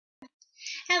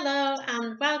Hello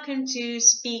and welcome to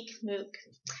Speak MOOC.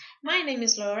 My name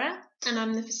is Laura and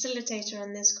I'm the facilitator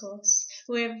on this course.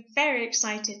 We're very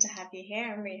excited to have you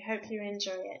here and we hope you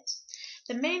enjoy it.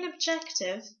 The main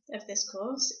objective of this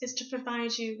course is to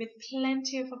provide you with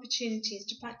plenty of opportunities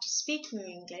to practice speaking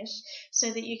English so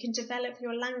that you can develop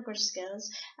your language skills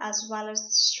as well as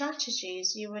the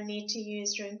strategies you will need to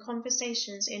use during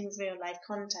conversations in real life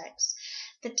contexts.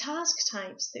 The task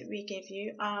types that we give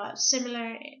you are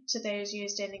similar to those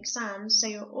used in exams, so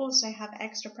you'll also have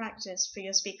extra practice for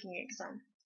your speaking exam.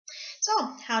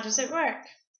 So, how does it work?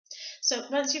 So,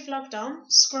 once you've logged on,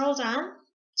 scroll down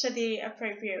to the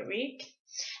appropriate week,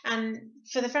 and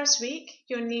for the first week,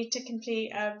 you'll need to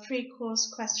complete a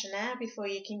pre-course questionnaire before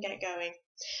you can get going.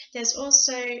 There's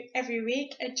also, every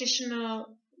week,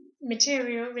 additional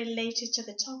material related to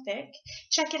the topic.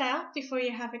 Check it out before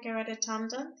you have a go at a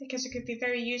tandem because it could be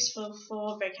very useful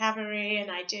for vocabulary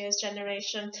and ideas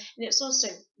generation, and it's also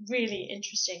really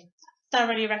interesting.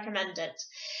 Thoroughly recommend it.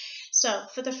 So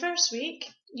for the first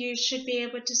week, you should be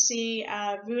able to see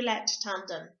a roulette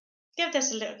tandem. Give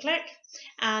this a little click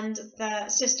and the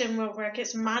system will work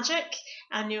its magic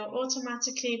and you'll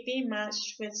automatically be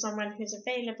matched with someone who's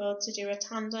available to do a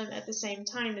tandem at the same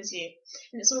time as you.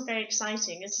 And it's all very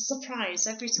exciting. It's a surprise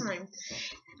every time.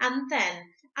 And then,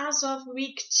 as of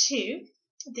week 2,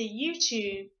 the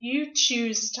You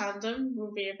Choose tandem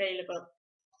will be available.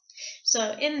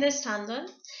 So in this tandem,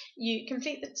 you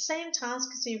complete the same task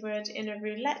as you would in a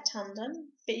roulette tandem,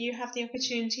 but you have the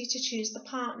opportunity to choose the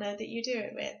partner that you do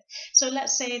it with. So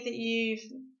let's say that you've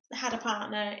had a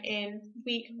partner in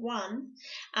week 1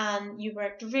 and you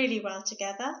worked really well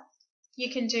together. You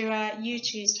can do a You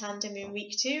Choose tandem in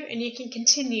week 2 and you can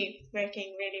continue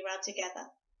working really well together.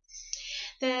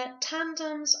 The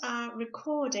tandems are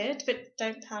recorded, but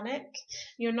don't panic.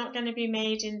 You're not going to be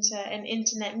made into an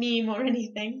internet meme or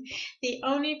anything. The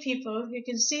only people who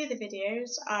can see the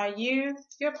videos are you,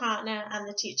 your partner, and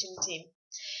the teaching team.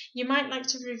 You might like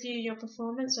to review your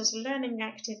performance as a learning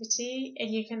activity and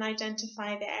you can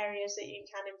identify the areas that you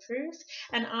can improve,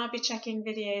 and I'll be checking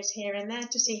videos here and there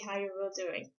to see how you're all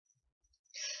doing.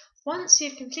 Once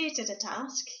you've completed a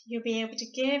task, you'll be able to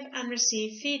give and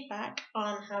receive feedback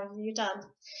on how you've done.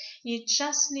 You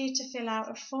just need to fill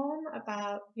out a form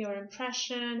about your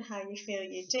impression, how you feel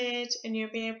you did, and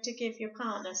you'll be able to give your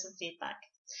partner some feedback.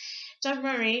 Don't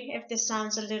worry if this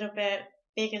sounds a little bit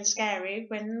big and scary.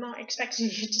 We're not expecting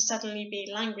you to suddenly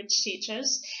be language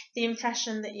teachers. The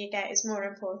impression that you get is more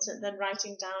important than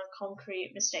writing down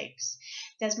concrete mistakes.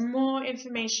 There's more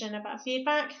information about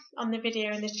feedback on the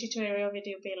video in the tutorial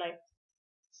video below.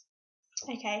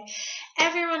 Okay,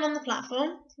 everyone on the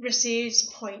platform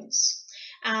receives points,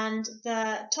 and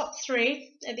the top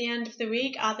 3 at the end of the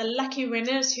week are the lucky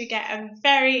winners who get a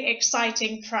very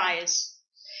exciting prize.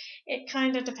 It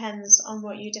kind of depends on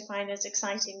what you define as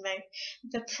exciting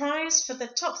though. The prize for the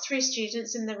top 3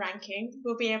 students in the ranking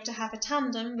will be able to have a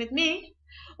tandem with me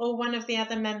or one of the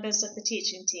other members of the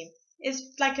teaching team. It's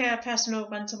like a personal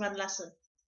one-to-one lesson.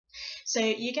 So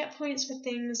you get points for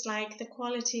things like the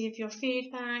quality of your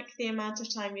feedback, the amount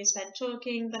of time you spend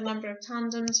talking, the number of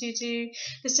tandems you do.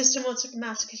 The system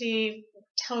automatically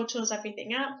totals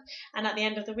everything up, and at the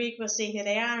end of the week we'll see who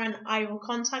they are and I will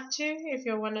contact you if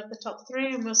you're one of the top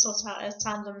 3 and we'll sort out a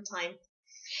tandem time.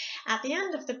 At the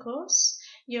end of the course,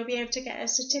 you'll be able to get a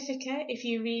certificate if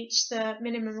you reach the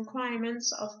minimum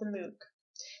requirements of the MOOC.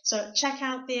 So check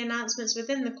out the announcements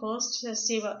within the course to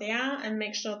see what they are and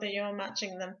make sure that you're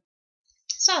matching them.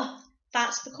 So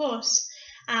that's the course,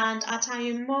 and I'll tell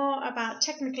you more about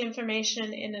technical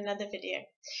information in another video.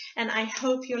 And I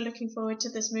hope you're looking forward to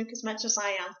this MOOC as much as I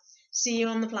am. See you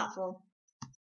on the platform.